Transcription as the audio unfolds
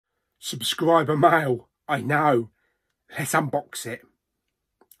Subscriber mail. I know. Let's unbox it.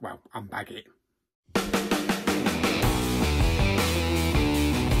 Well, unbag it.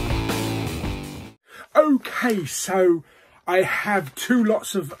 Okay, so I have two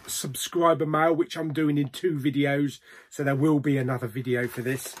lots of subscriber mail, which I'm doing in 2 videos. So there will be another video for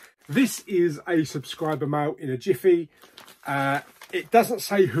this. This is a subscriber mail in a jiffy. It doesn't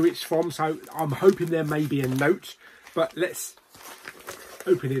say who it's from, so I'm hoping there may be a note. But let's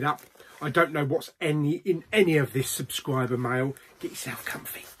open it up. I don't know what's in any of this subscriber mail. Get yourself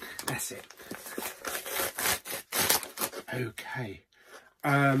comfy. That's it. Okay.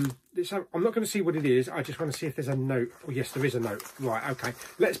 I'm not going to see what it is. I just want to see if there's a note. Oh, yes, there is a note. Right, okay.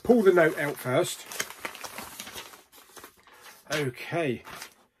 Let's pull the note out first. Okay.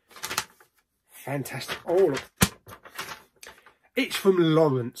 Fantastic. Oh, look. It's from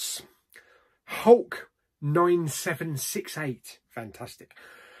Lawrence. Hulk9768. Fantastic.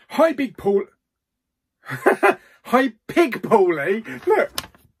 Hi, Big Paul. Hi, Pig Pauly. Look,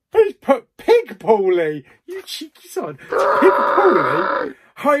 he's put Pig Pauly. You cheeky son. Pig Pauly.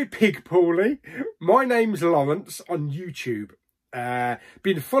 Hi, Pig Pauly. My name's Lawrence on YouTube.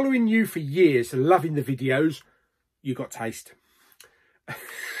 Been following you for years, loving the videos. You got taste.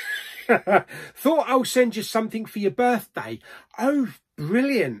 Thought I'll send you something for your birthday. Oh,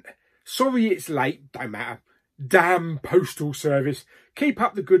 brilliant. Sorry it's late. Don't matter. Damn postal service. Keep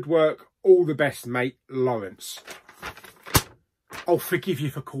up the good work. All the best, mate. Lawrence. I'll forgive you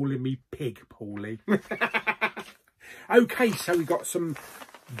for calling me Pig Pauly. Okay, so we got some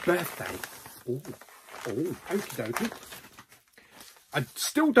birthday. Oh, okie dokie. I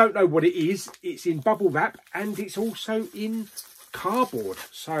still don't know what it is. It's in bubble wrap and it's also in cardboard.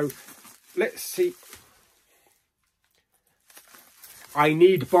 So let's see. I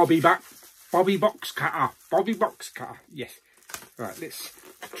need Bobby box cutter. Bobby box cutter. Yes. Right, let's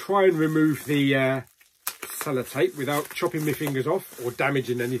try and remove the sellotape without chopping my fingers off or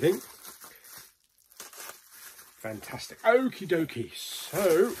damaging anything. Fantastic. Okie dokie.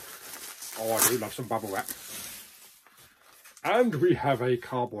 So, oh, I do love some bubble wrap. And we have a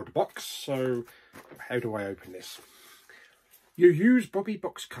cardboard box. So, how do I open this? You use Bobby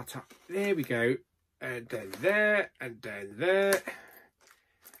box cutter. There we go. And then there, and then there.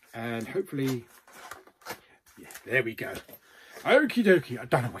 And hopefully, yeah, there we go. Okie dokie. I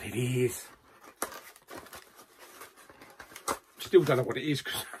don't know what it is. Still don't know what it is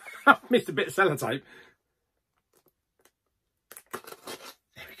because I've missed a bit of sellotape.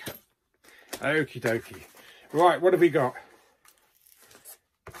 There we go. Okie dokie. Right, what have we got?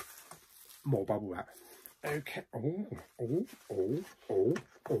 More bubble wrap. Okay. Oh.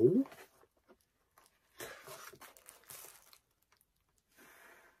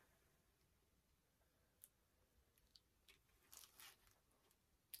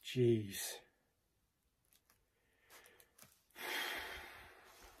 Jeez.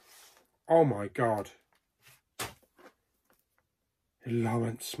 Oh my God.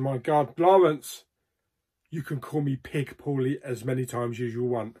 Lawrence, my God, Lawrence. You can call me Pig Pauly as many times as you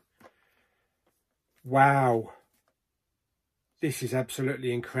want. Wow. This is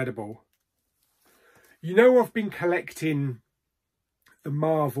absolutely incredible. You know, I've been collecting the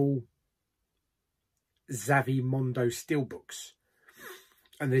Marvel Xavi Mondo steelbooks.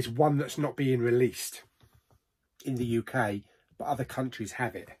 And there's one that's not being released in the UK, but other countries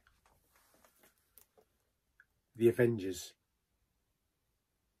have it. The Avengers.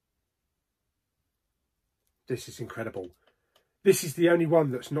 This is incredible. This is the only one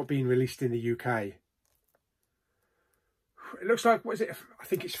that's not being released in the UK. It looks like, what is it? I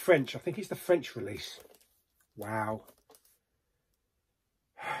think it's French. I think it's the French release. Wow.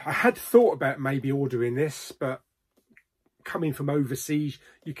 I had thought about maybe ordering this, but coming from overseas,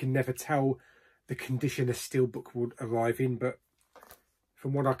 you can never tell the condition a steelbook would arrive in, but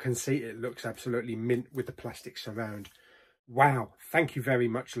from what I can see, it looks absolutely mint with the plastic surround. Wow, thank you very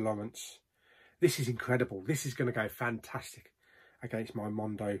much, Lawrence. This is incredible. This is going to go fantastic against my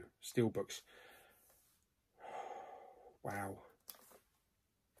Mondo steelbooks. Wow,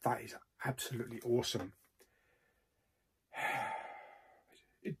 that is absolutely awesome.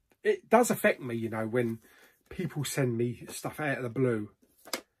 It does affect me, you know, when people send me stuff out of the blue.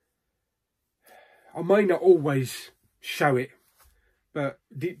 I may not always show it, but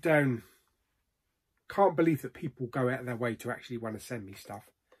deep down, can't believe that people go out of their way to actually want to send me stuff.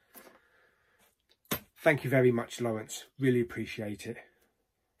 Thank you very much, Lawrence. Really appreciate it.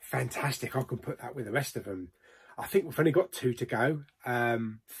 Fantastic. I can put that with the rest of them. I think we've only got 2 to go.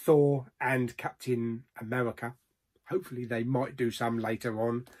 Thor and Captain America. Hopefully they might do some later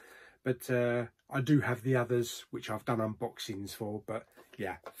on. But I do have the others, which I've done unboxings for. But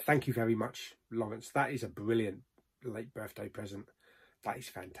yeah, thank you very much, Lawrence. That is a brilliant late birthday present. That is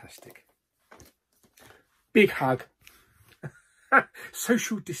fantastic. Big hug.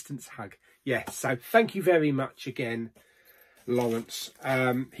 Social distance hug. Yes, so thank you very much again, Lawrence.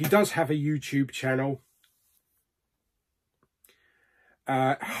 He does have a YouTube channel.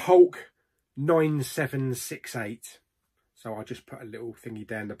 Hulk9768. So I'll just put a little thingy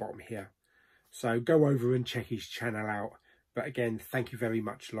down the bottom here. So go over and check his channel out. But again, thank you very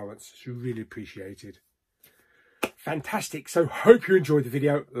much, Lawrence. It's really appreciated. Fantastic. So hope you enjoyed the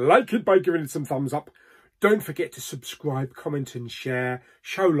video. Like it by giving it some thumbs up. Don't forget to subscribe, comment and share.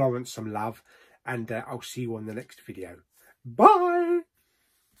 Show Lawrence some love. And I'll see you on the next video. Bye.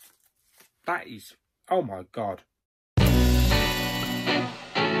 That is, oh my God.